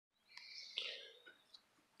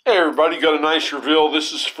everybody, got a nice reveal.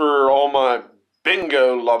 This is for all my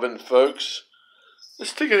bingo loving folks.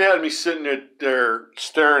 This ticket had me sitting there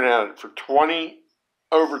staring at it for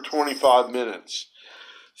over 25 minutes.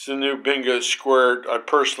 It's a new Bingo Squared. I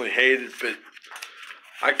personally hate it, but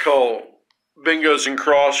I call bingos and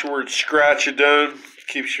crosswords scratch-a-done.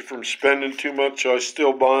 Keeps you from spending too much, so I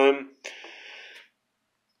still buy them.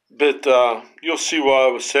 But you'll see why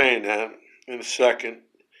I was saying that in a second.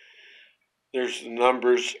 There's the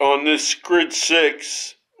numbers. On this grid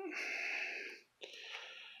 6,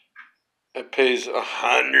 it pays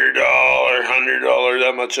 $100,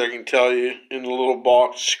 that much I can tell you, in the little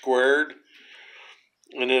box squared.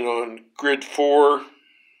 And then on grid 4,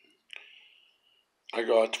 I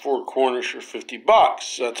got 4 corners for $50.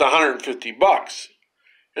 That's $150.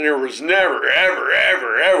 And there was never, ever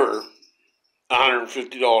a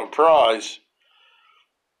 $150 prize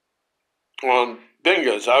on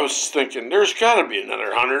bingos. I was thinking there's got to be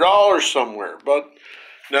another $100 somewhere, but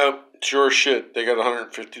no, sure shit, they got a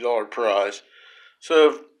 $150 prize.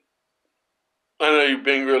 So I know you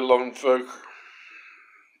bingo loving folk,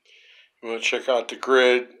 you want to check out the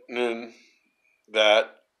grid and then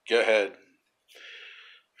that, go ahead.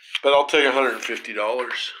 But I'll take $150.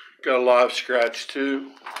 Got a live scratch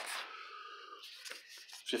too.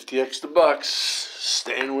 50x the bucks.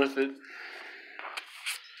 Staying with it.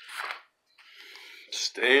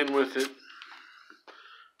 Staying with it.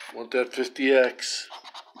 Want that 50x.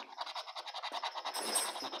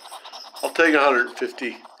 I'll take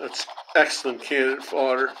 150. That's excellent candidate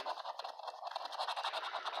fodder.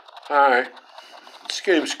 Alright. This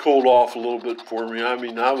game's cooled off a little bit for me. I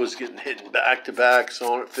mean, I was getting hit in back-to-backs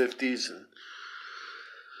on at 50s. And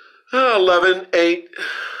 11, 8,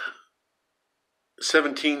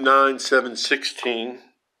 17, 9, 7, 16.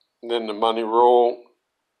 And then the money roll.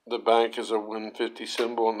 The bank is a win 50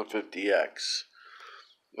 symbol on the 50x.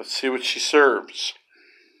 Let's see what she serves.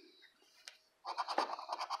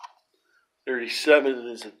 37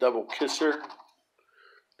 is a double kisser.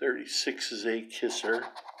 36 is a kisser.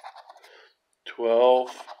 12,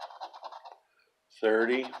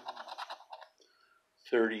 30,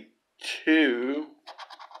 32,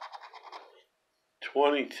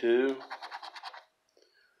 22,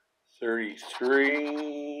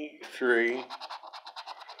 33, 3,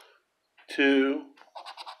 2,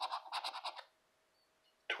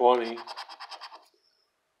 20,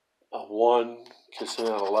 a 1, kissing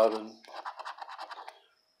out 11,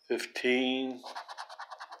 15,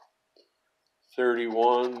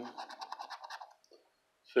 31,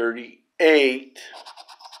 38,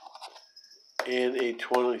 and a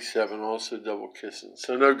 27, also double kissing.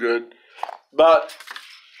 So no good. But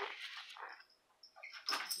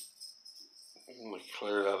let me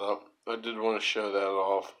clear that up. I did want to show that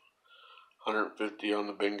off. 150 on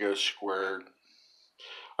the bingo squared.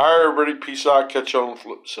 All right, everybody. Peace out. Catch you on the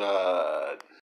flip side.